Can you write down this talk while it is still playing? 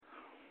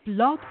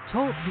Blog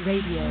Talk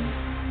Radio.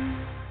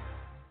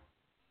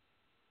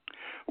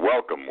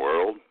 Welcome,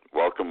 world.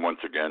 Welcome once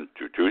again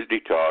to Tuesday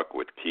Talk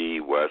with Key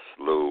West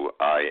Lou.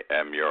 I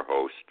am your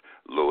host,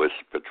 Louis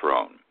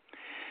Patrone.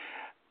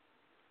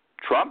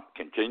 Trump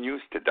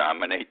continues to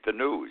dominate the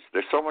news.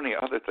 There's so many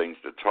other things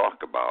to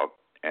talk about,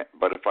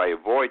 but if I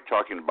avoid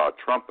talking about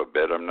Trump a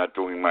bit, I'm not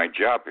doing my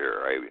job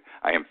here.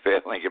 I am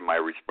failing in my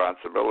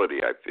responsibility,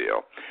 I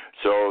feel.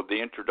 So the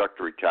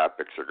introductory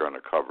topics are going to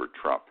cover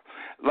Trump.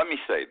 Let me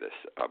say this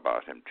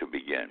about him to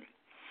begin.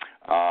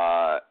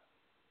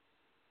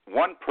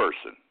 One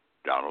person,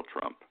 Donald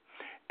Trump,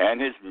 and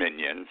his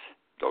minions,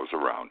 those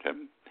around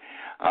him,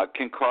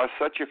 can cause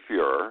such a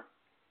furor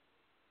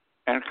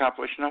and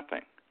accomplish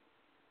nothing.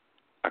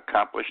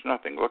 Accomplish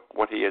nothing. Look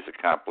what he has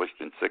accomplished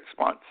in 6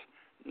 months.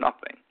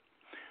 Nothing,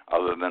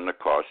 other than to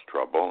cause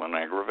trouble and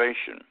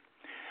aggravation.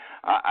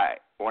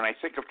 When I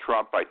think of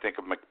Trump, I think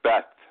of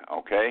Macbeth,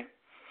 okay?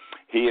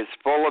 He is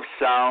full of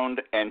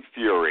sound and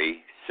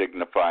fury,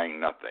 signifying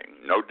nothing.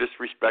 No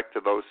disrespect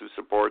to those who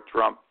support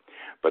Trump,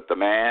 but the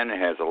man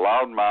has a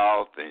loud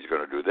mouth, and he's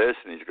going to do this,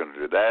 and he's going to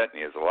do that, and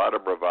he has a lot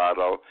of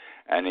bravado,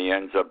 and he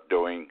ends up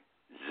doing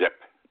zip,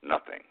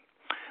 nothing.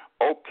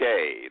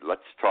 Okay,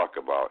 let's talk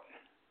about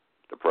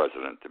the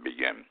president to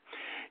begin.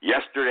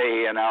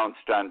 Yesterday, he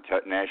announced on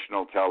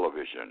national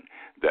television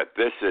that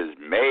this is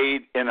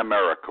Made in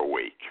America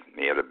Week.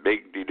 He had a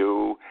big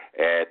to-do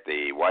at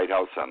the White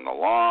House on the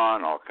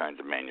lawn, all kinds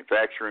of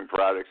manufacturing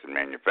products and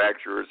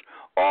manufacturers,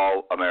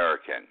 all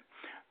American.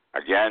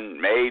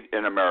 Again, Made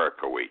in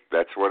America Week.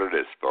 That's what it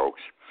is,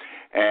 folks.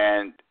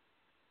 And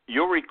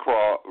you'll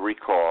recall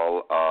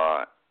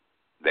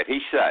that he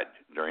said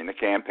during the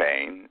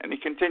campaign, and he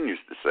continues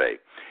to say,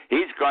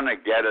 he's going to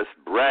get us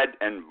bread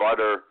and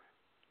butter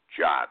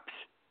jobs.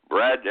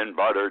 Bread and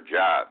butter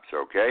jobs,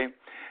 okay?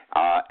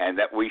 And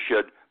that we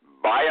should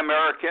buy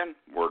American,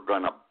 we're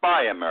going to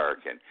buy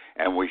American.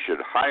 And we should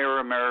hire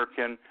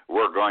American,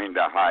 we're going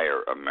to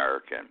hire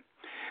American.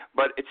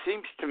 But it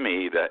seems to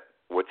me that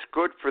what's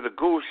good for the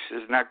goose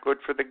is not good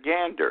for the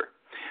gander.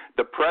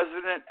 The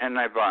president and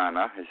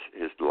Ivana,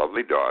 his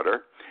lovely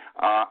daughter,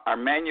 are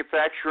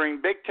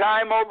manufacturing big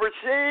time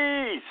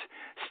overseas,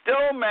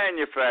 still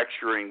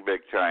manufacturing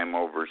big time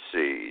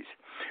overseas.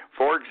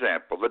 For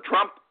example, the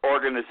Trump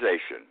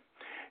Organization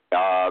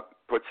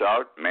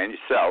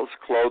sells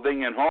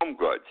clothing and home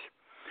goods,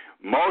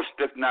 most,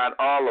 if not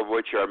all of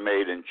which are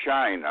made in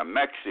China,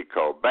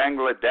 Mexico,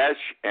 Bangladesh,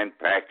 and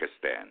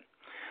Pakistan.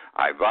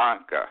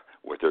 Ivanka,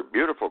 with her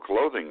beautiful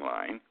clothing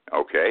line,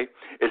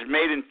 is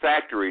made in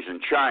factories in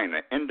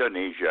China,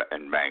 Indonesia,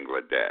 and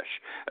Bangladesh,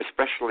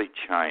 especially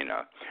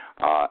China.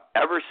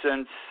 Ever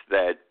since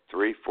that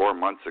 3-4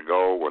 months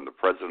ago when the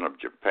president of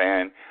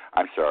Japan,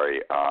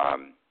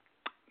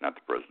 not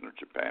the president of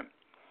Japan,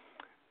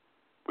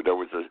 but there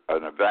was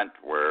an event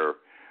where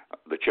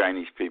the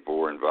Chinese people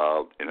were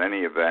involved. In any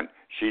event,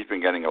 she's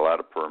been getting a lot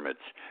of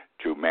permits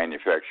to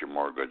manufacture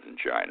more goods in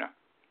China.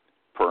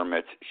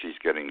 Permits, she's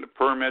getting the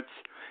permits,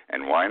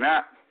 and why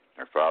not?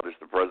 Her father's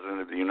the president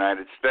of the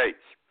United States.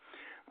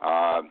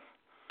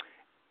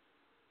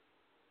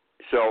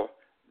 So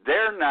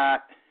they're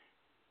not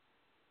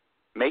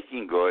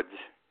making goods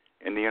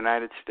in the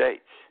United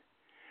States.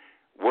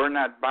 We're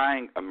not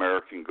buying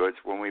American goods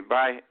when we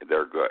buy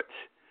their goods.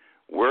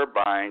 We're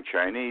buying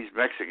Chinese,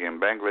 Mexican,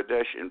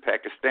 Bangladesh, and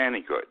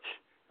Pakistani goods.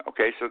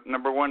 Okay, so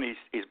number one,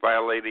 he's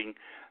violating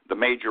the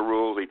major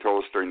rule he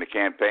told us during the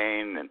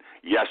campaign, and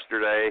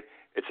yesterday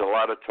it's a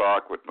lot of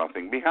talk with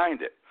nothing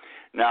behind it.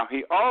 Now,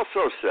 he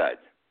also said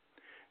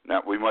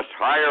that we must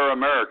hire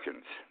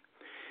Americans.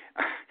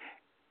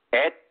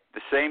 At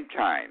the same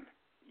time,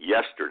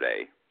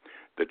 yesterday,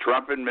 the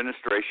Trump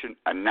administration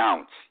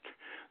announced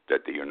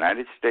that the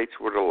United States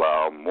would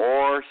allow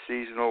more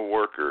seasonal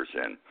workers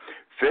in.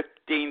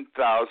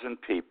 15,000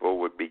 people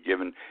would be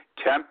given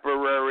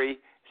temporary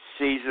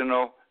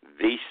seasonal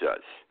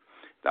visas.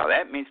 Now,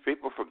 that means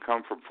people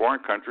come from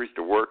foreign countries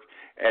to work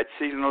at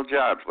seasonal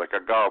jobs like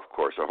a golf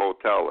course, a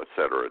hotel, et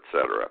cetera, et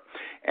cetera.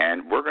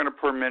 And we're going to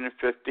permit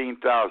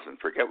 15,000.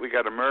 Forget we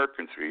got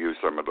Americans who use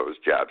some of those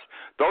jobs.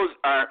 Those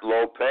aren't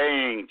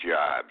low-paying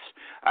jobs.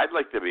 I'd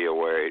like to be a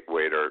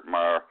waiter at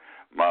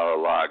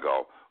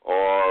Mar-a-Lago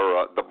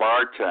or the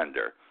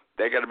bartender.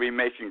 They got to be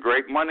making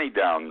great money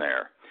down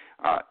there.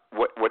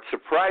 What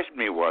surprised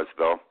me was,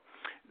 though,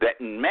 that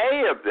in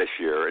May of this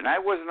year, and I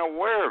wasn't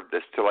aware of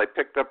this till I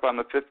picked up on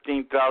the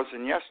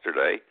 15,000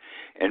 yesterday,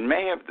 in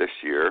May of this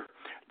year,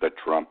 the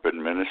Trump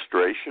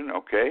administration,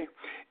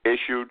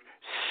 issued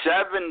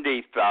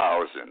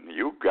 70,000,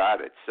 you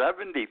got it,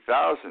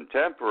 70,000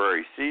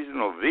 temporary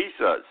seasonal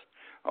visas,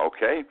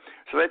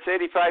 So that's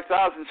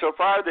 85,000 so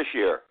far this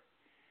year.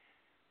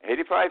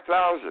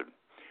 85,000.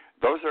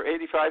 Those are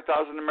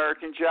 85,000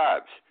 American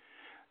jobs.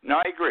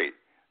 Now, I agree.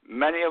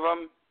 Many of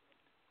them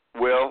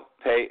will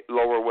pay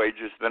lower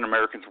wages than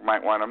Americans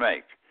might want to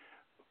make.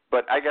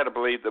 But I got to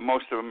believe that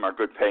most of them are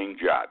good-paying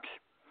jobs.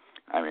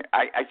 I mean,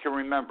 I can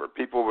remember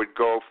people would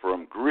go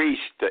from Greece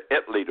to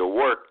Italy to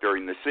work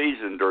during the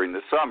season, during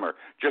the summer,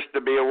 just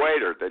to be a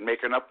waiter. They'd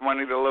make enough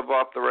money to live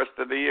off the rest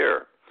of the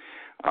year.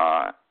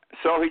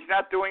 So he's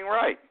not doing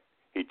right.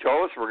 He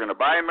told us we're going to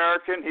buy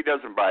American. He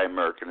doesn't buy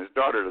American. His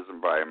daughter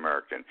doesn't buy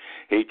American.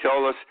 He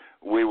told us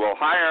we will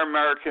hire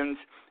Americans,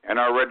 and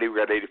already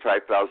we've got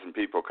 85,000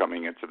 people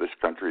coming into this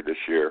country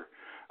this year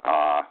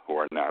who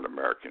are not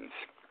Americans.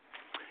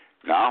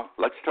 Now,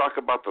 let's talk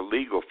about the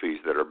legal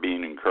fees that are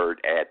being incurred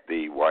at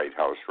the White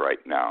House right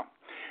now.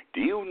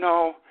 Do you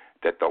know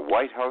that the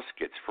White House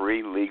gets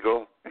free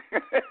legal?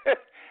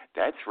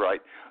 That's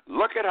right.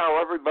 Look at how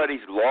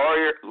everybody's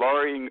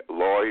lawyering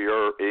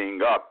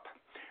up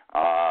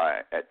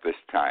at this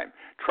time.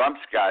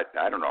 Trump's got,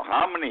 I don't know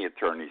how many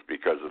attorneys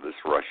because of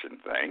this Russian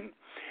thing.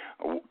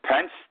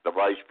 Pence, the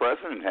vice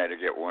president, had to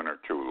get one or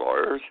two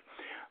lawyers.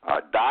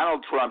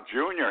 Donald Trump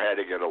Jr. had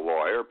to get a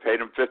lawyer,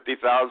 paid him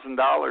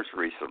 $50,000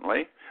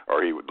 recently,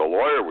 or the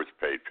lawyer was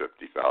paid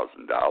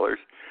 $50,000.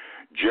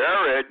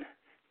 Jared,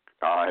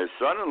 his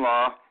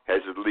son-in-law,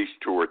 has at least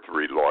 2 or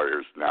 3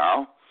 lawyers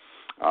now.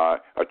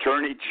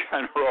 Attorney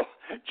General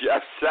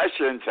Jeff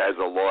Sessions has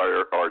a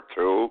lawyer or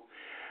 2.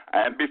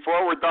 And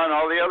before we're done,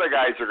 all the other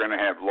guys are going to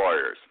have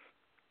lawyers.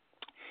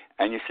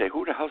 And you say,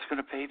 who the hell's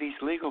going to pay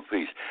these legal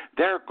fees?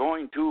 They're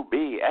going to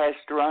be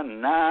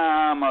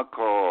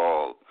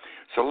astronomical.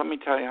 So let me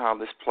tell you how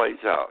this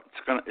plays out.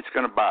 It's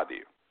going to bother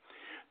you.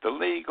 The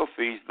legal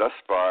fees thus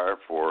far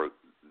for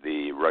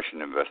the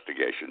Russian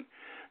investigation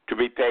to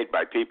be paid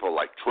by people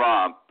like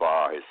Trump,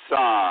 his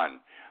son,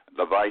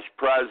 the vice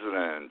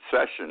president,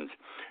 Sessions,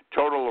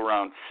 total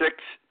around $6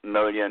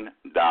 million.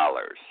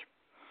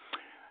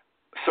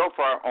 So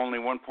far, only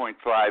 1.5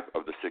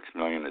 of the $6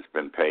 million has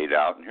been paid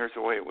out, and here's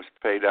the way it was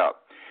paid out.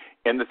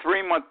 In the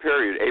 3-month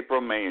period,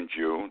 April, May, and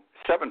June,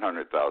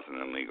 $700,000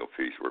 in legal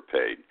fees were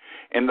paid.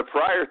 In the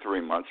prior 3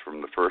 months,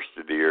 from the first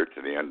of the year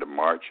to the end of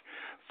March,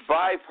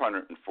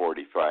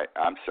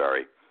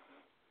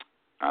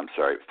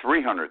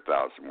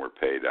 $300,000 were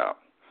paid out.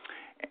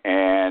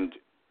 And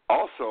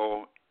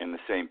also in the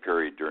same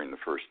period during the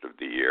first of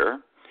the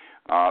year,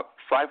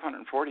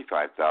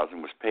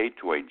 $545,000 was paid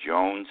to a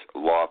Jones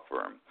law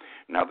firm.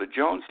 Now, the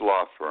Jones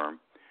law firm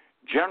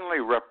generally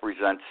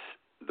represents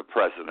the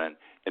president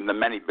in the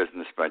many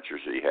business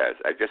ventures he has.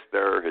 I guess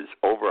they're his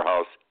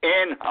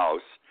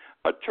in-house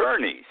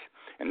attorneys,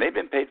 and they've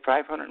been paid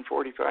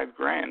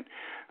 $545,000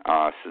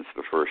 since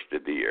the first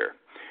of the year.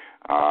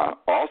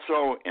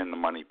 Also, in the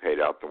money paid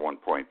out, the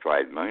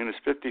 $1.5 million is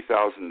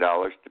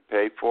 $50,000 to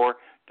pay for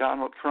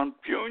Donald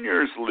Trump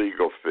Jr.'s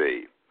legal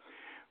fee.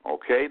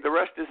 Okay, the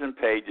rest isn't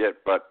paid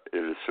yet, but it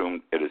is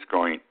assumed it is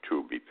going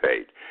to be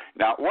paid.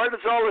 Now, where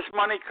does all this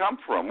money come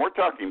from? We're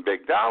talking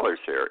big dollars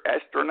here,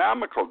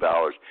 astronomical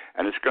dollars,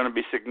 and it's going to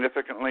be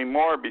significantly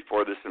more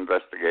before this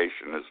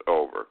investigation is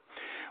over.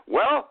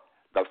 Well,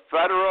 the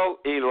federal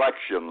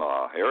election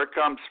law, here it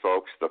comes,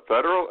 folks, the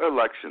federal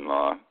election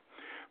law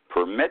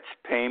permits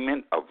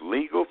payment of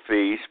legal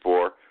fees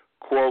for,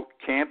 quote,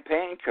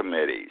 campaign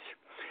committees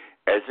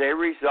as a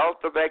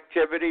result of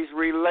activities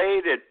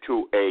related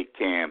to a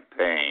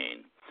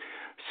campaign.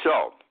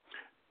 So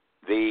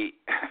the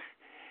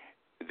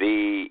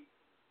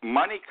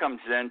money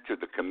comes into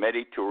the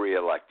committee to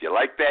reelect. You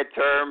like that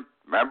term?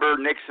 Remember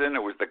Nixon?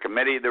 It was the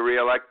committee to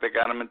reelect that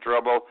got him in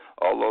trouble.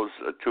 All those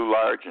too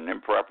large and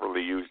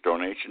improperly used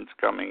donations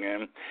coming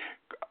in.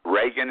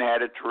 Reagan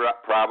had a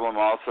problem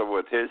also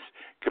with his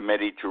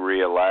committee to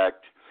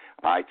reelect.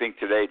 I think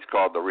today it's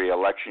called the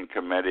Re-election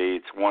Committee.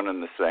 It's one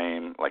and the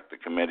same, like the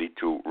committee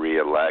to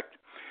re-elect.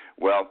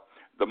 Well,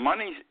 the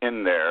monies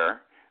in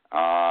there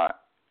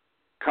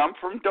come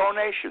from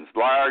donations,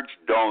 large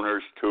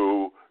donors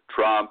to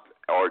Trump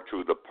or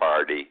to the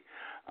party.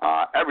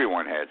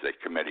 Everyone has a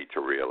committee to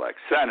re-elect,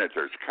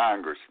 senators,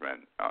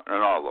 congressmen,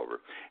 and all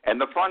over. And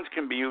the funds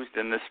can be used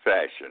in this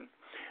fashion.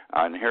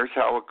 And here's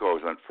how it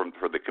goes.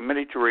 For the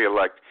committee to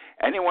re-elect,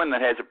 anyone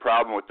that has a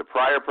problem with the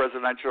prior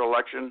presidential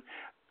election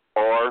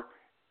or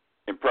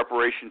in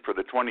preparation for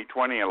the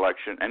 2020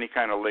 election, any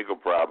kind of legal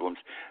problems,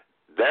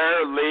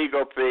 their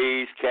legal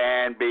fees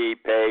can be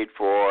paid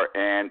for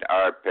and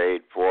are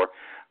paid for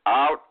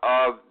out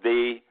of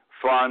the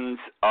funds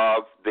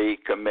of the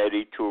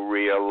committee to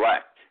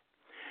re-elect.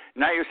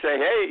 Now you say,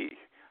 hey,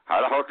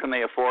 how the hell can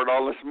they afford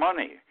all this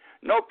money?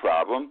 No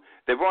problem.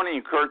 They've only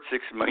incurred $6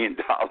 million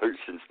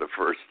since the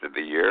first of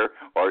the year,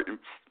 or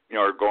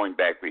going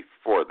back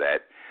before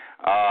that.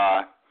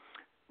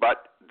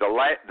 But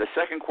the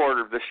second quarter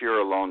of this year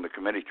alone, the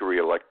committee to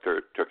re-elect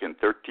took in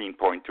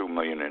 $13.2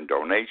 million in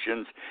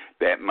donations.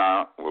 That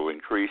amount will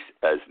increase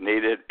as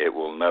needed. It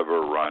will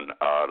never run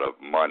out of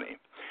money.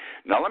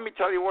 Now, let me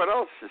tell you what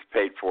else is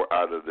paid for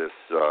out of this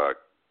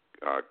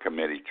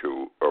committee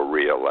to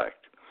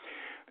re-elect.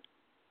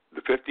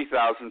 The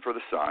 $50,000 for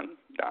the son,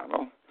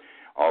 Donald,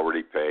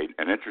 already paid,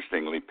 and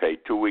interestingly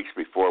paid 2 weeks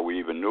before we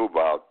even knew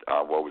about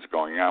what was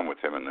going on with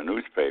him in the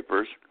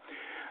newspapers.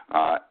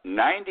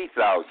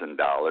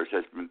 $90,000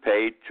 has been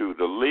paid to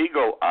the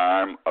legal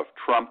arm of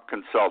Trump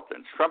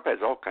Consultants. Trump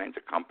has all kinds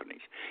of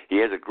companies. He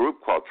has a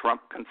group called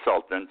Trump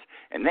Consultants,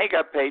 and they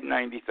got paid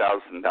 $90,000.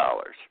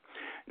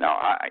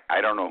 Now,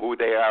 I don't know who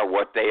they are,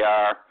 what they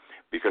are,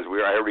 because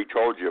I already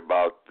told you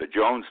about the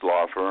Jones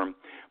Law Firm,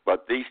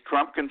 but these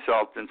Trump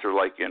Consultants are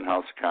like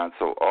in-house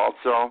counsel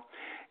also,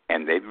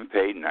 and they've been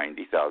paid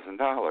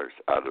 $90,000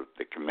 out of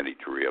the Committee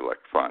to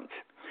Re-elect funds.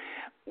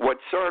 What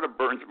sort of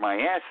burns my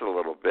ass a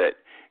little bit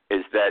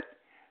is that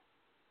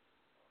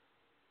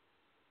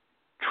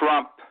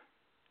Trump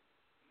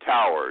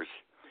Towers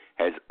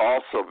has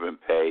also been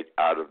paid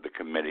out of the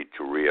Committee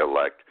to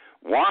Re-elect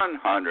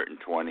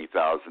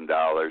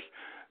 $120,000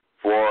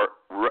 for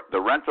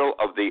the rental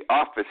of the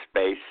office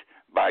space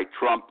by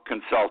Trump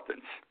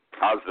Consultants.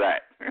 How's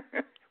that?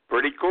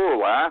 Pretty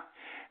cool, huh?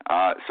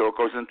 So it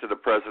goes into the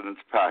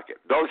president's pocket.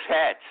 Those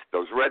hats,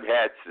 those red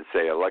hats that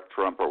say elect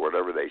Trump or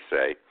whatever they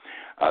say,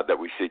 that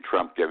we see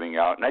Trump giving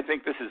out, and I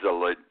think this is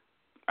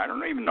I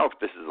don't even know if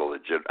this is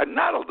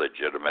not a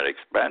legitimate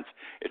expense.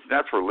 It's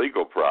not for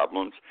legal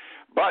problems,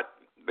 but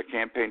the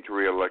campaign to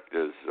re-elect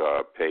is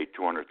paid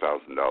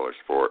 $200,000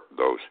 for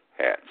those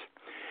hats.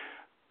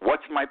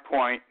 What's my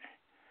point?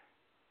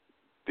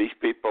 These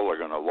people are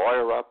going to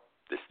lawyer up.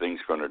 This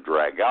thing's going to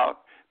drag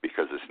out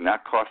because it's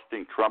not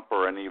costing Trump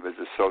or any of his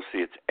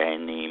associates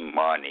any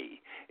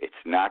money.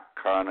 It's not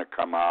going to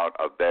come out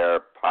of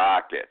their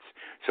pockets.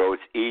 So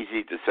it's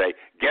easy to say,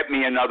 get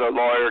me another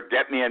lawyer,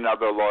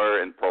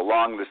 and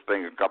prolong this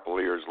thing a couple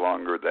of years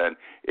longer than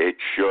it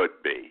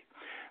should be.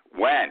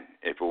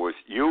 If it was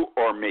you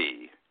or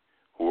me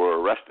who were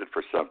arrested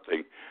for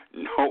something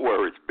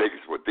nowhere as big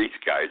as what these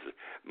guys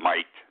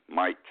might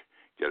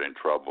get in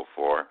trouble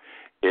for,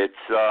 it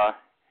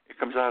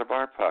comes out of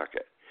our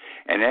pocket.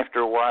 And after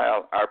a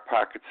while, our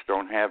pockets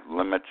don't have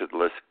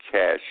limitless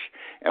cash,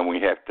 and we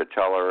have to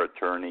tell our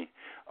attorney,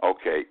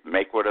 okay,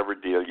 make whatever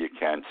deal you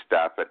can,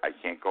 stop it. I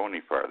can't go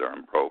any farther.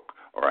 I'm broke,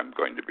 or I'm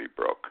going to be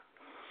broke.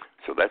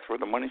 So that's where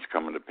the money's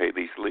coming to pay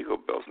these legal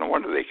bills. No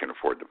wonder they can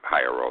afford to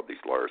hire all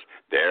these lawyers.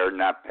 They're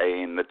not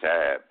paying the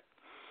tab.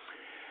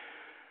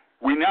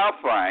 We now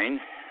find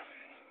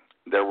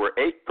there were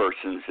 8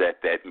 persons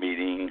at that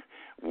meeting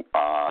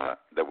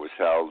that was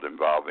held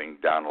involving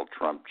Donald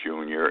Trump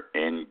Jr.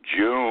 in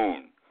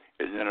June.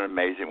 Isn't it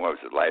amazing? What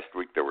was it, last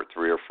week there were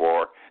 3 or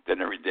 4?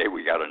 Then every day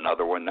we got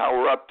another one. Now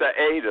we're up to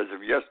 8 as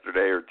of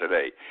yesterday or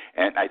today.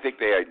 And I think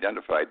they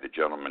identified the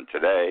gentleman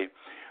today.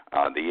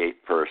 The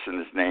 8th person,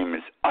 his name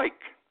is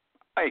Ike.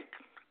 Ike,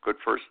 good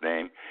first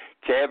name.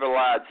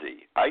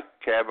 Cavalazzi. Ike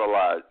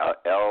Cavalazzi.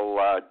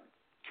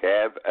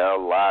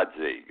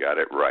 Got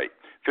it right.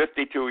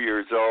 52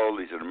 years old.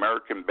 He's an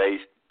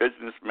American-based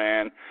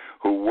businessman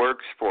who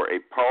works for a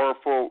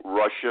powerful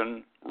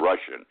Russian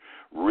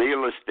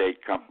real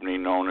estate company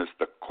known as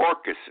the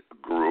Corkus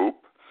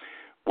Group,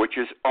 which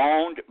is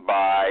owned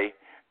by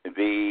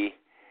the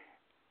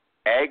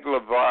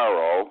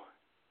Agalarov,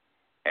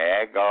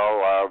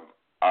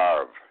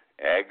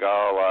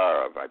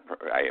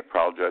 I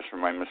apologize for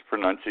my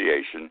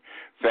mispronunciation,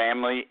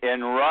 family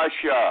in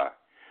Russia.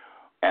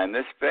 And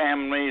this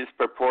family is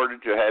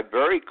purported to have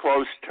very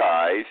close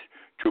ties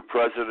to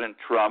President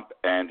Trump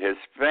and his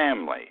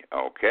family,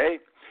 okay?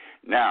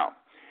 Now,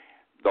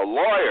 the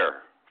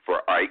lawyer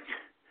for Ike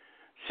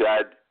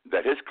said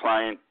that his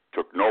client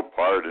took no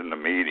part in the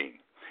meeting.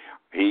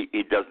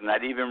 He does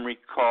not even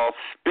recall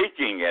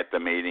speaking at the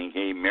meeting.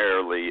 He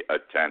merely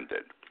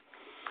attended.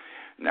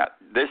 Now,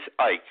 this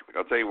Ike,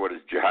 I'll tell you what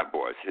his job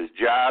was. His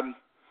job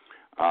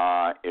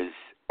is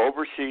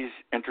oversees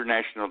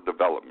international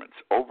developments,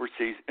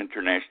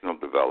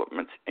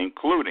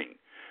 including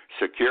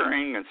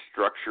securing and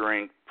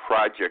structuring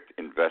project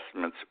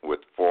investments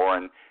with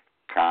foreign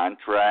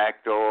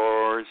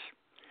contractors.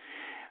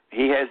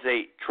 He has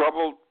a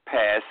troubled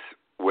past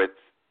with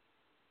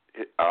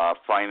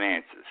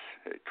finances.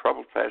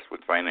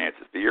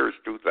 The year is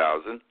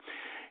 2000.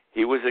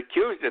 He was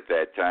accused at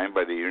that time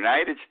by the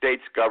United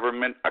States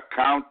Government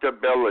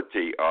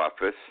Accountability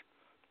Office,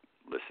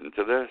 listen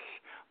to this,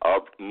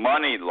 of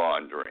money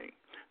laundering.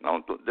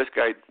 Now, this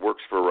guy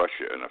works for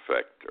Russia, in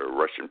effect, or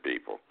Russian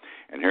people.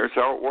 And here's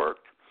how it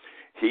worked.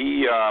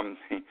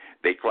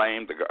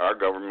 Our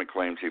government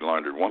claims he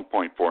laundered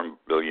 $1.4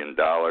 billion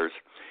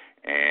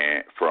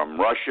from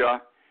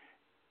Russia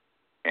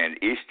and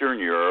Eastern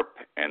Europe,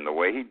 and the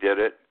way he did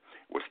it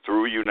was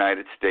through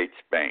United States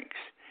banks.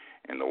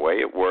 And the way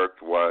it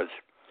worked was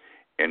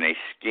in a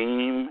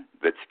scheme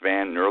that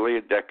spanned nearly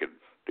a decade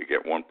to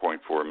get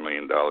 $1.4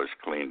 million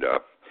cleaned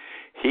up.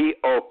 He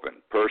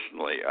opened,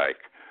 personally,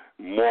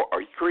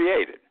 he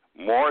created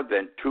more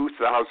than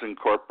 2,000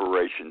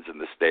 corporations in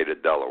the state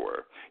of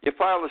Delaware. You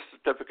file a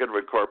certificate of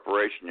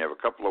incorporation, you have a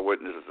couple of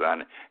witnesses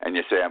on it, and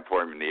you say, I'm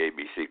forming the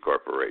ABC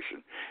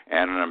Corporation,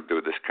 and I'm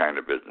doing this kind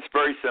of business.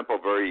 Very simple,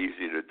 very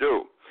easy to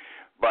do.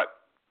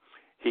 But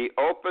he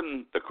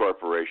opened the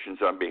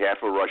corporations on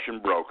behalf of Russian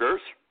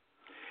brokers,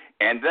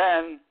 and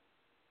then,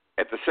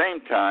 at the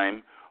same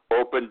time,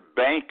 opened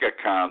bank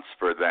accounts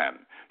for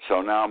them.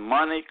 So now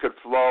money could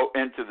flow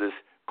into this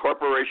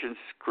corporations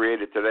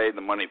created today,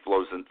 the money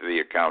flows into the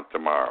account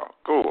tomorrow.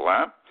 Cool,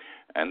 huh?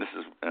 And this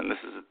is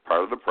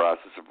part of the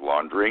process of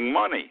laundering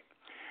money.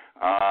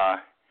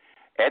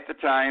 At the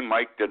time,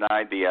 Mike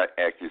denied the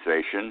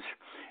accusations.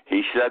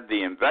 He said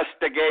the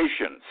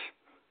investigations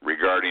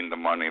regarding the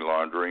money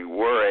laundering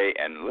were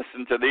and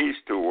listen to these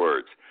two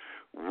words,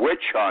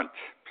 witch hunt.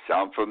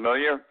 Sound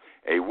familiar?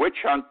 A witch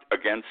hunt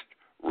against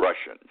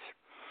Russians.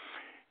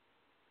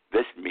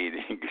 This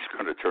meeting is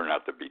going to turn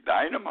out to be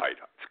dynamite.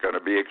 It's going to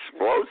be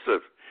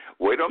explosive.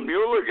 Wait till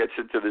Mueller gets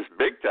into this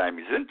big time.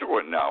 He's into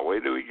it now.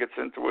 Wait till he gets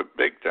into it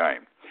big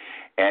time.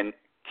 And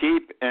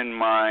keep in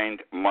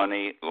mind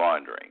money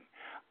laundering.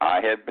 I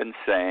have been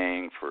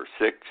saying for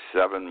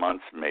 6-7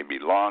 months, maybe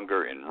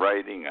longer, in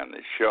writing on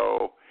the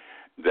show,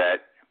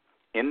 that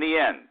in the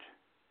end,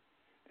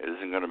 it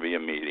isn't going to be a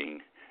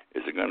meeting.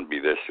 Is it going to be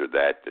this or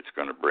that that's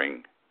going to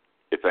bring,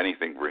 if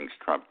anything, brings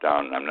Trump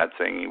down? I'm not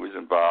saying he was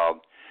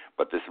involved,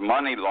 but this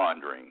money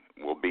laundering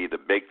will be the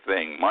big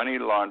thing. Money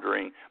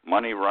laundering,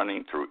 money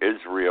running through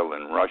Israel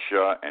and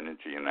Russia and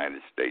into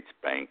United States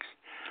banks.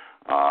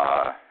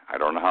 I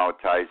don't know how it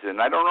ties in.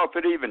 I don't know if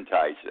it even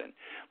ties in,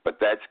 but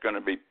that's going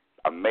to be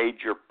a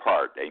major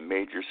part, a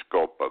major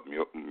scope of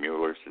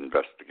Mueller's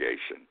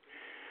investigation,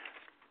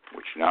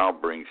 which now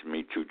brings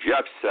me to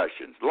Jeff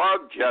Sessions.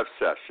 Love Jeff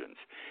Sessions.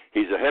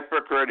 He's a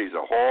hypocrite. He's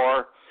a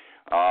whore.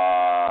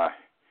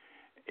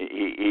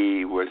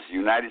 He was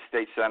United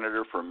States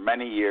Senator for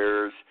many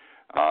years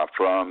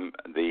from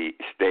the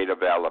state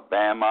of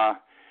Alabama.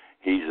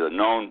 He's a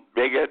known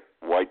bigot,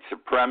 white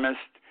supremacist.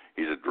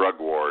 He's a drug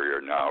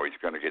warrior now. He's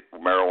going to get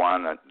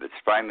marijuana that's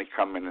finally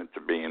coming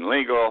into being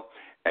legal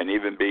and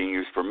even being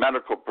used for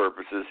medical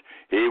purposes.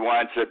 He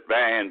wants it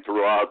banned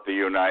throughout the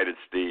United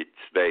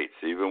States,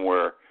 even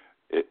where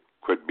it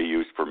could be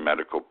used for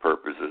medical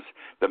purposes.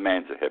 The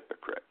man's a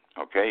hypocrite.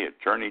 Okay,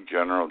 Attorney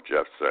General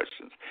Jeff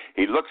Sessions.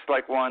 He looks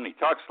like one, he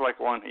talks like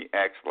one, he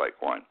acts like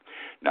one.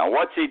 Now,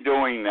 what's he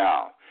doing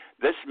now?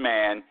 This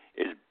man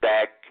is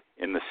back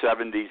in the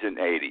 70s and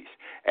 80s.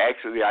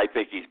 Actually, I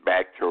think he's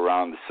back to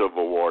around the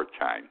Civil War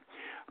time.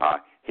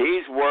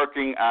 He's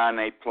working on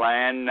a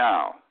plan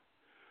now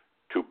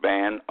to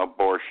ban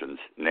abortions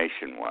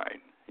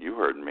nationwide. You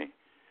heard me.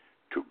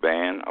 To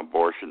ban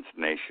abortions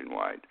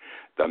nationwide.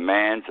 The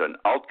man's an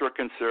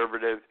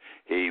ultra-conservative.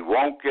 He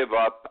won't give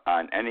up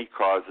on any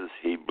causes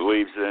he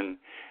believes in.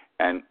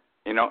 And,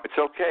 you know, it's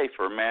okay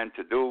for a man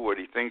to do what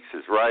he thinks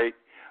is right,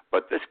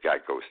 but this guy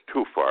goes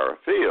too far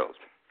afield.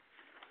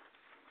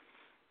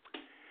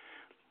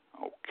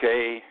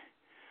 Okay,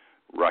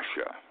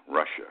 Russia.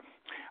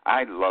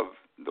 I love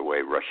the way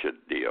Russia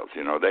deals.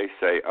 You know, they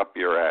say up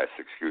your ass,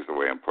 excuse the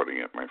way I'm putting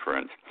it, my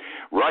friends.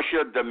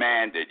 Russia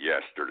demanded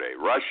yesterday,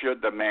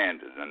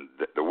 and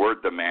the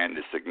word demand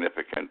is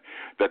significant,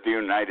 that the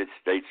United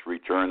States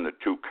return the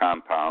 2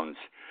 compounds,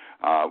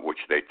 which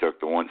they took,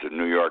 the ones in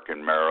New York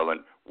and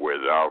Maryland,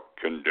 without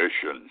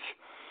conditions.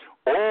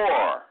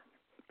 Or,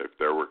 if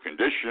there were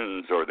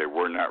conditions or they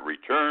were not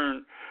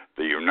returned,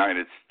 the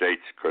United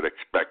States could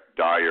expect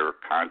dire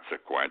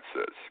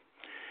consequences.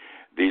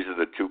 These are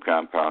the 2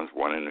 compounds,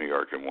 one in New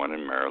York and one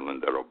in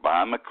Maryland, that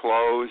Obama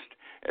closed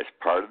as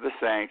part of the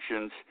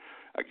sanctions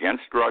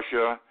against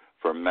Russia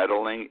for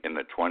meddling in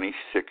the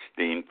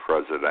 2016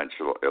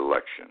 presidential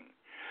election.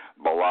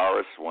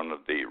 Belarus, one of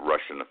the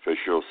Russian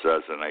officials,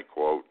 says, and I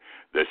quote,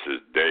 "This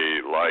is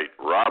daylight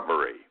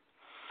robbery."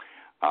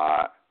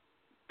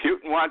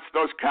 Putin wants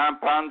those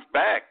compounds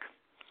back.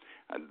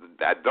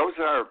 Those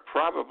are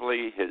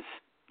probably his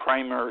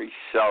primary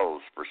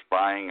cells for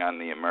spying on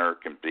the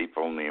American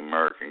people and the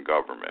American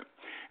government.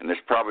 And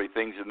there's probably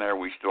things in there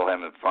we still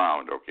haven't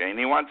found, okay? And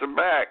he wants them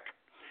back.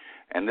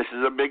 And this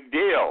is a big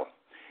deal.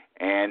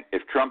 And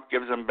if Trump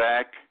gives them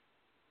back,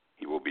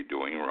 he will be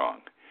doing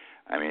wrong.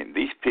 I mean,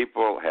 these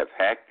people have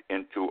hacked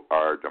into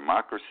our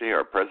democracy,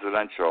 our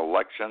presidential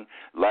election.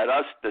 Let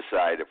us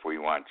decide if we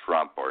want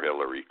Trump or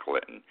Hillary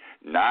Clinton,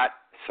 not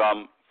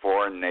some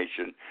foreign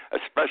nation,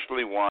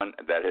 especially one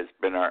that has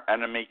been our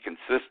enemy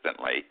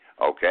consistently,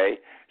 okay,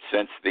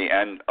 since the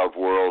end of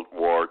World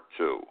War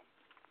II.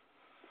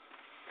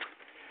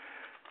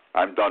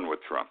 I'm done with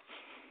Trump.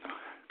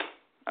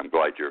 I'm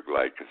glad you're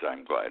glad, because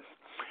I'm glad.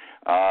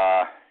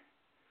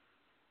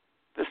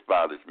 This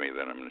bothers me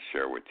that I'm going to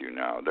share with you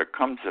now. There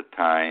comes a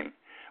time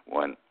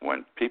when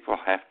people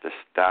have to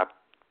stop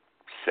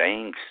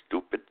saying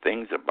stupid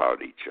things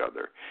about each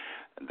other.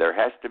 There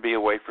has to be a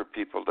way for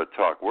people to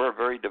talk. We're a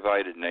very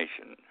divided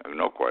nation,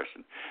 no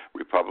question.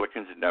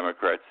 Republicans and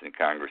Democrats in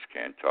Congress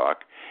can't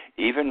talk.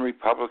 Even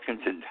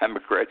Republicans and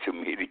Democrats who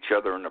meet each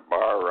other in a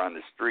bar or on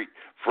the street,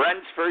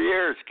 friends for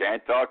years,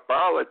 can't talk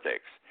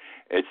politics.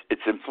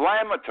 It's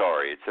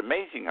inflammatory. It's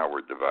amazing how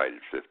we're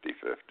divided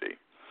 50-50.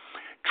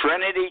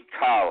 Trinity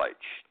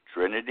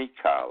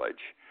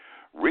College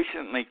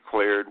recently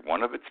cleared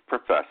one of its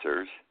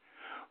professors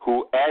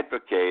who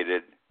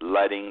advocated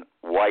letting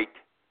white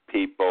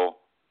people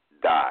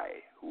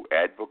die.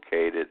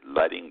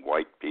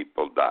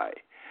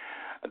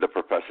 The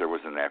professor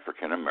was an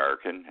African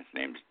American. His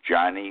name's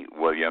Johnny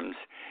Williams.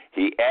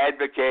 He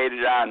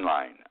advocated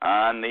online,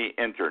 on the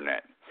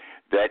internet,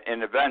 that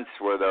in events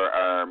where there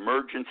are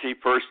emergency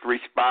first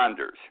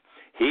responders,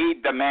 he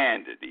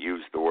demanded, he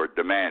used the word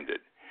demanded,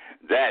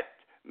 that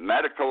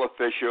medical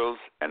officials,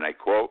 and I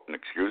quote, and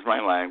excuse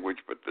my language,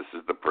 but this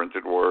is the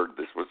printed word,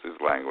 this was his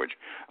language,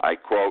 I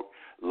quote,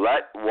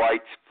 let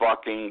whites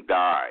fucking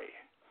die.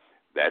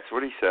 That's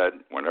what he said.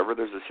 Whenever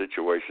there's a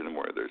situation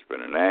where there's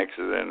been an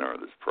accident or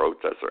there's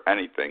protests or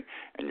anything,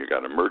 and you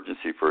got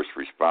emergency first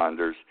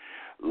responders,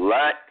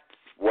 let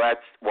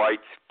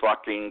whites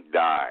fucking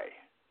die.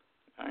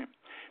 Right?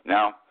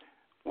 Now,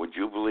 would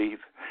you believe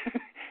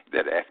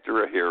that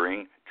after a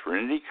hearing,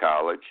 Trinity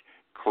College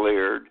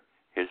cleared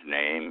his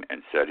name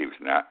and said he was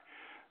not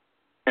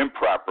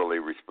improperly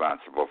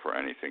responsible for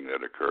anything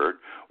that occurred?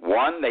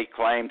 One, they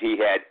claimed he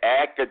had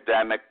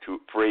academic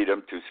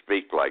freedom to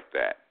speak like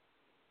that.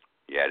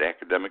 He had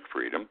academic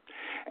freedom,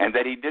 and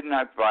that he did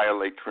not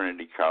violate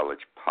Trinity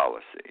College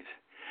policies.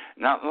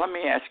 Now, let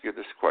me ask you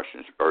this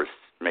question, or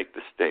make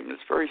this statement.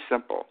 It's very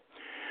simple.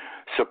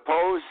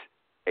 Suppose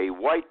a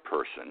white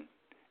person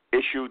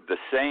issued the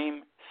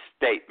same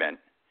statement,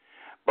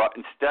 but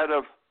instead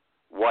of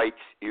whites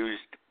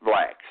used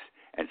blacks.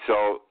 And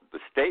so the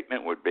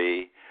statement would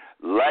be,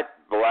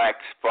 let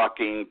blacks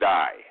fucking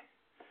die.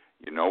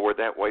 You know where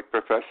that white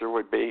professor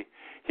would be?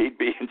 He'd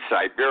be in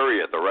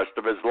Siberia the rest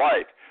of his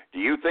life. Do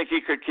you think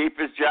he could keep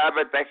his job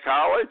at that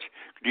college?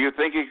 Do you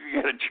think he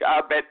could get a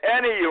job at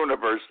any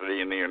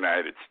university in the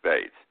United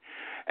States?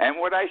 And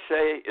what I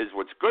say is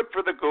what's good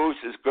for the goose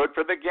is good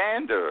for the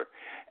gander.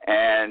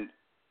 And,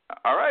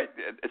 all right,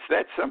 it's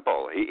that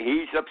simple.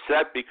 He's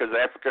upset because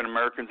African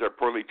Americans are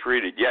poorly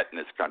treated yet in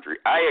this country.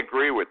 I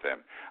agree with him.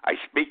 I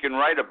speak and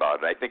write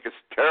about it. I think it's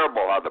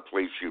terrible how the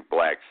police shoot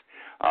blacks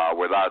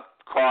without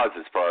cause,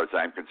 as far as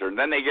I'm concerned.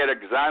 Then they get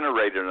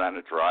exonerated on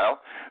a trial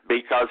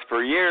because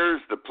for years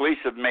the police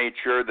have made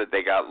sure that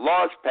they got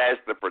laws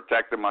passed to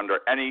protect them under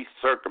any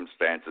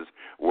circumstances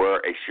where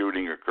a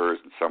shooting occurs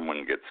and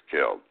someone gets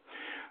killed.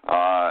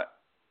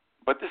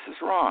 But this is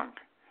wrong.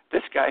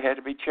 This guy had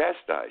to be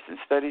chastised.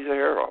 Instead, he's a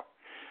hero.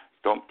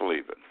 Don't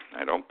believe it.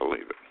 I don't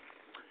believe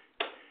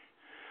it.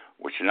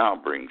 Which now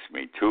brings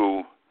me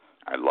to,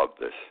 I love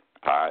this.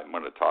 I'm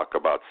going to talk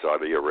about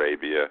Saudi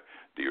Arabia,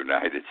 the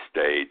United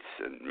States,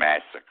 and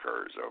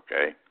massacres,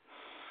 okay?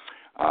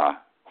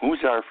 Who's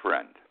our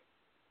friend?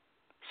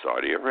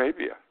 Saudi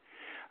Arabia.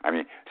 I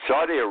mean,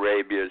 Saudi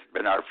Arabia has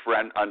been our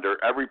friend under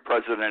every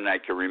president I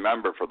can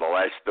remember for the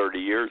last 30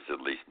 years at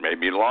least,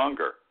 maybe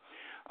longer.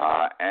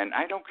 And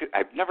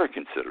I've never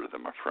considered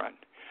them a friend.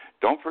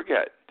 Don't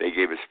forget, they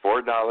gave us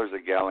 $4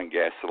 a gallon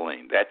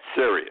gasoline. That's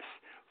serious.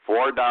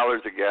 $4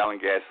 a gallon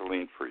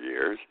gasoline for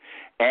years.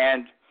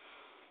 And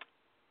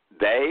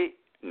they,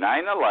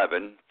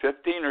 9/11,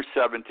 15 or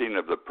 17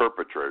 of the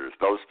perpetrators,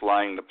 those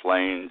flying the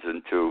planes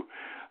into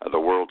the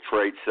World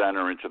Trade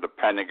Center, into the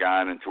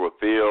Pentagon, into a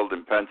field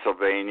in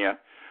Pennsylvania,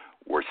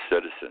 were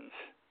citizens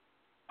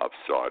of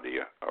Saudi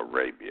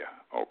Arabia,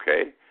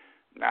 okay?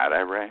 Not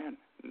Iran,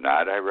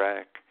 not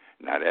Iraq,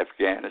 not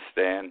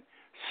Afghanistan,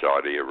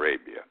 Saudi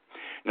Arabia.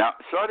 Now,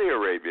 Saudi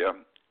Arabia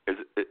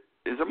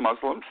is a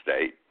Muslim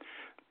state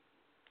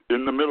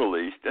in the Middle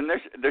East, and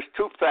there's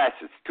two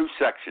facets, two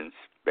sections,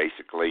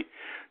 basically,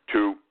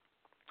 to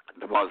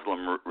the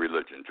Muslim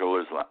religion,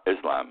 to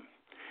Islam.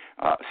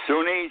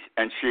 Sunnis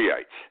and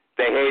Shiites,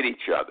 they hate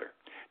each other.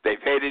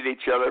 They've hated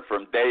each other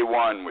from day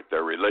one with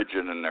their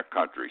religion and their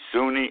country,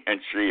 Sunni and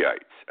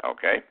Shiites,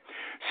 okay?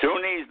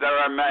 Sunnis, there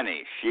are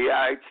many.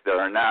 Shiites, there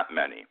are not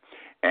many.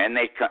 And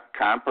they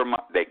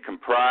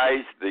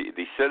comprise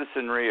the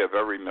citizenry of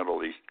every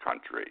Middle East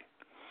country.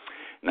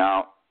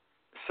 Now,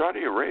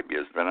 Saudi Arabia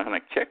has been on a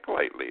kick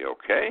lately,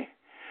 okay?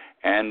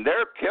 And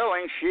they're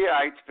killing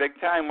Shiites big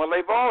time. Well,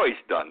 they've always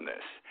done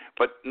this.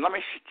 But let me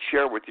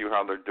share with you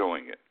how they're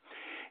doing it.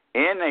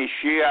 In a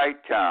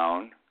Shiite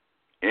town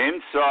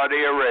in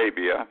Saudi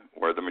Arabia,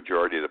 where the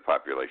majority of the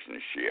population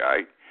is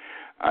Shiite,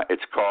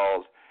 it's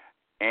called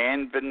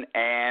Anban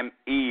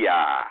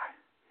Am-Iya.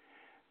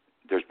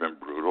 There's been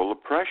brutal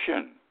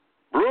oppression.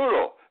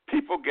 Brutal.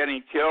 People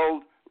getting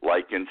killed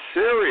like in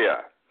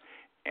Syria.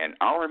 And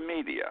our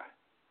media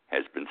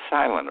has been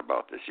silent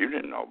about this. You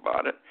didn't know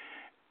about it.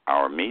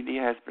 Our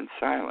media has been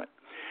silent.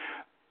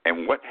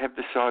 And what have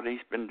the Saudis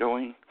been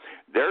doing?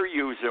 They're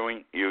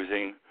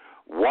using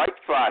white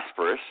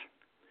phosphorus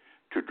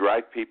to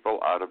drive people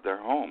out of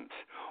their homes,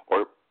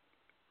 or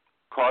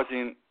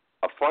causing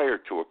a fire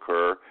to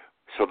occur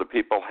so the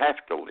people have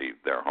to leave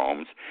their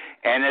homes.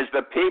 And as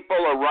the people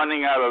are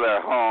running out of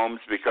their homes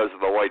because of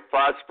the white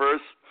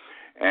phosphorus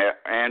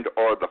and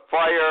or the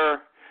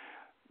fire,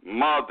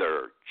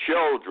 mother,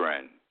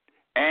 children,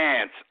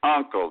 aunts,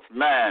 uncles,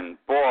 men,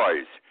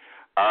 boys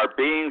are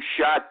being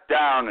shot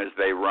down as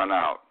they run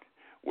out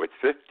with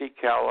 50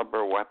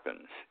 caliber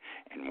weapons.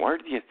 And where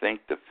do you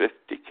think the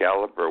 50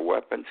 caliber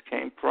weapons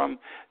came from?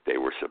 They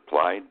were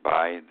supplied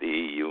by the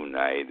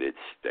United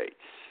States.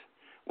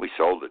 We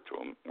sold it to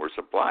them. We're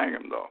supplying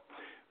them, though,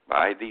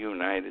 by the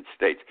United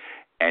States.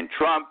 And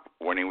Trump,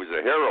 when he was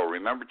a hero,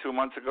 remember 2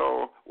 months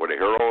ago what a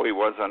hero he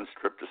was on his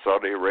trip to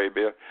Saudi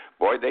Arabia?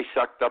 Boy, they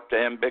sucked up to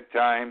him big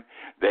time.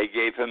 They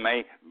gave him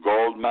a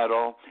gold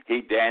medal.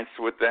 He danced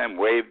with them,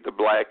 waved the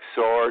black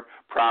sword,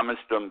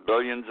 promised them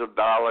billions of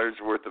dollars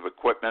worth of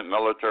equipment,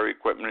 military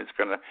equipment he's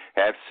going to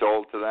have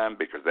sold to them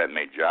because that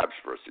made jobs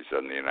for us, he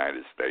said, in the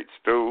United States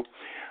too.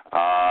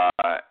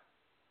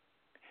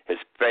 His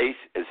face,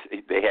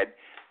 they had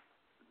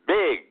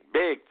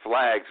big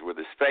flags with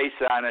his face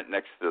on it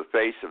next to the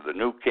face of the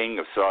new king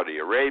of Saudi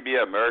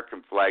Arabia,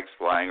 American flags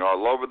flying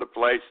all over the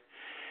place.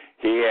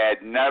 He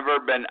had never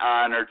been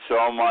honored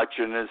so much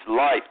in his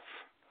life,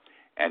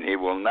 and he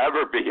will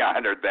never be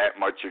honored that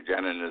much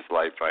again in his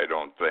life, I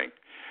don't think,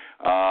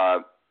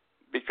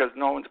 because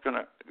no one's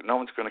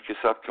gonna kiss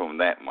up to him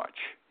that much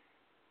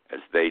as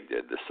they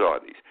did, the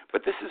Saudis.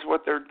 But this is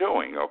what they're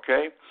doing,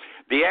 okay?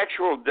 The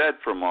actual debt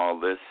from all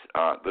this,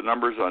 the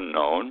number's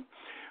unknown.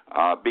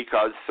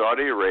 Because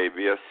Saudi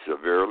Arabia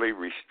severely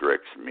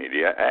restricts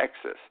media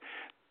access.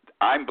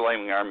 I'm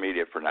blaming our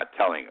media for not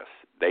telling us.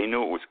 They knew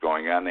what was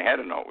going on. They had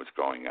to know what was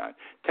going on.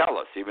 Tell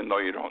us, even though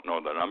you don't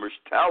know the numbers,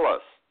 tell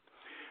us.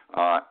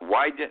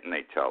 Why didn't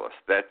they tell us?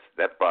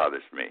 That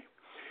bothers me.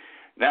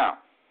 Now,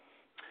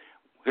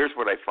 here's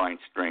what I find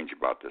strange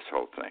about this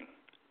whole thing.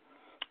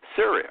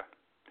 Syria.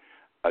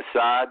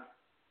 Assad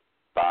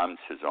bombs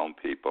his own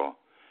people.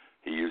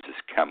 He uses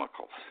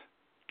chemicals.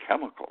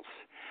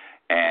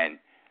 And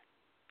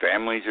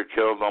families are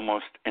killed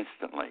almost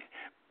instantly.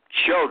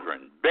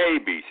 Children,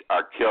 babies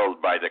are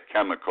killed by the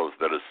chemicals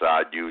that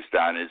Assad used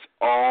on his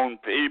own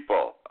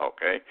people,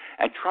 okay?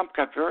 And Trump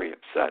got very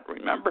upset,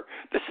 remember?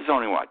 This is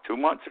only, 2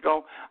 months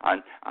ago?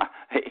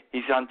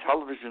 He's on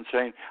television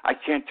saying, I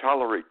can't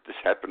tolerate this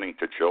happening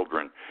to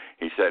children.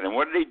 He said, and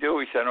what did he do?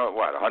 He said,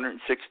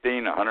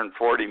 116,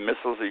 140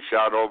 missiles he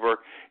shot over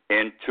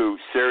into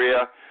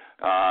Syria,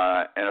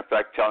 in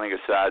effect telling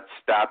Assad,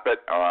 stop it,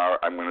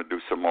 or I'm going to do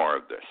some more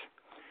of this.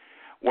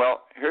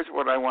 Well, here's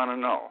what I want to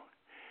know.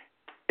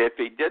 If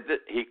he did that,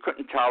 he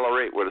couldn't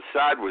tolerate what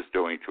Assad was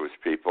doing to his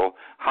people.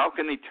 How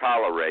can he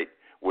tolerate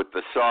what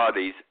the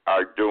Saudis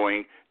are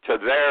doing to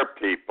their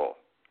people?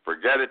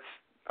 Forget it's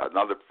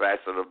another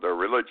facet of their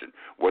religion.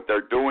 What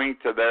they're doing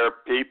to their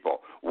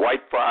people.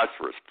 White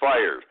phosphorus,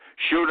 fires,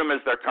 shoot them as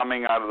they're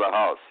coming out of the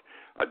house.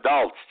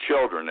 Adults,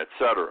 children,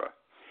 etc.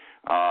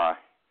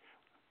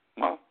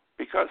 Well,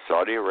 because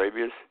Saudi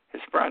Arabia's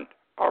his friend,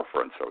 our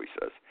friend, so he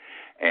says.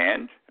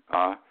 And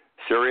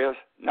Syria's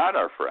not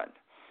our friend.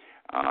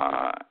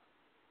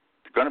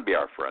 Going to be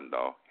our friend,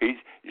 though. You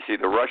see,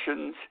 the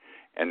Russians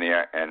and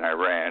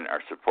Iran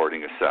are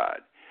supporting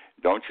Assad.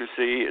 Don't you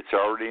see? It's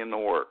already in the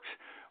works.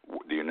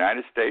 The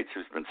United States,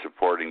 who's been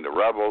supporting the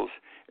rebels,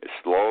 is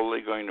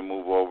slowly going to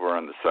move over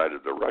on the side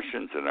of the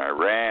Russians and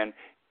Iran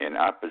in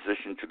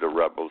opposition to the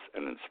rebels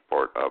and in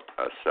support of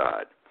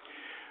Assad.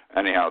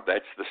 Anyhow,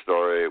 that's the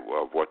story of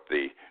what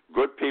the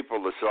good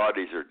people, the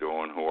Saudis, are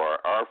doing, who are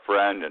our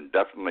friend and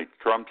definitely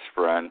Trump's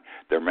friend.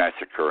 They're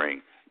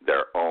massacring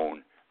their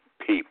own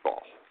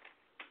people.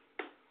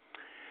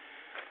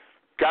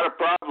 Got a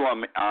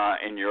problem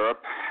in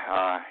Europe.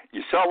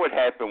 You saw what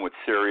happened with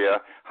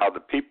Syria, how the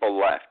people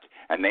left,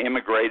 and they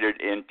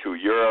immigrated into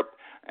Europe,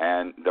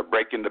 and they're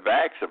breaking the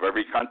backs of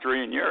every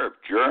country in Europe,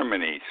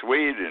 Germany,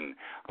 Sweden,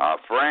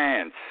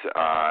 France,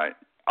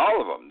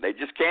 all of them. They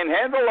just can't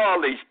handle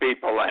all these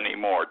people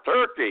anymore.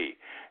 Turkey.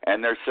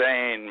 And they're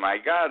saying, my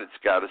God, it's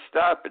got to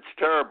stop. It's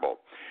terrible.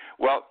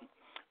 Well,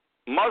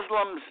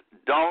 Muslims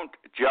don't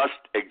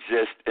just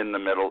exist in the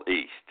Middle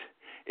East.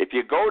 If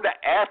you go to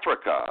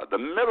Africa, the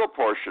middle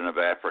portion of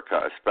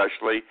Africa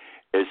especially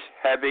is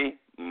heavy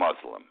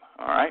Muslim,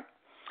 all right?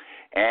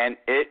 And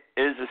it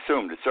is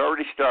assumed, it's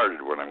already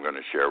started, what I'm going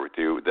to share with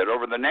you, that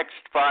over the next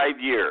 5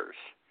 years,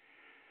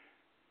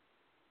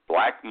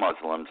 black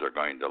Muslims are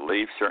going to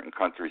leave certain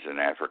countries in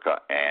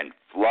Africa and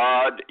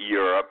flood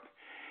Europe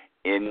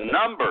in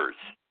numbers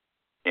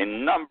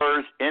in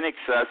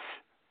excess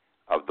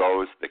of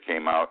those that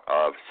came out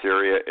of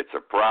Syria. It's a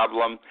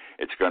problem.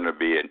 It's going to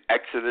be an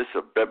exodus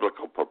of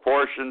biblical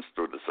proportions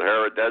through the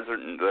Sahara Desert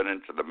and then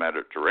into the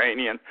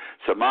Mediterranean.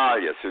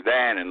 Somalia,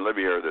 Sudan, and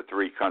Libya are the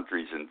three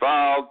countries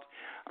involved.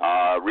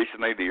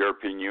 Recently, the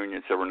European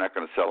Union said we're not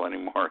going to sell any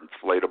more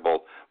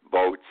inflatable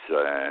boats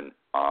and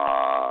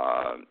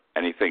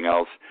anything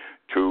else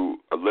to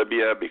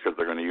Libya because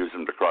they're going to use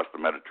them to cross the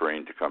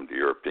Mediterranean to come to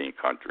European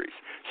countries.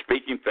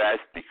 Speaking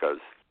fast because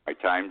my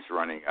time's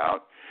running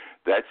out.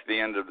 That's the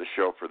end of the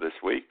show for this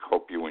week.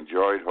 Hope you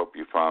enjoyed. Hope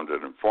you found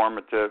it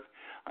informative.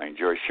 I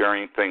enjoy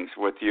sharing things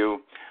with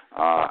you.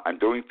 I'm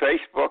doing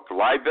Facebook,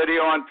 live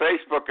video on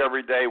Facebook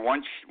every day,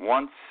 once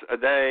a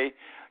day,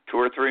 2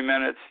 or 3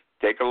 minutes.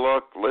 Take a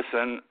look,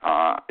 listen.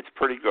 It's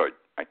pretty good.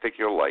 I think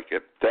you'll like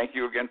it. Thank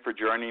you again for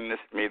joining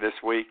me this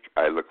week.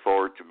 I look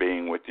forward to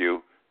being with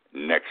you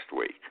next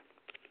week.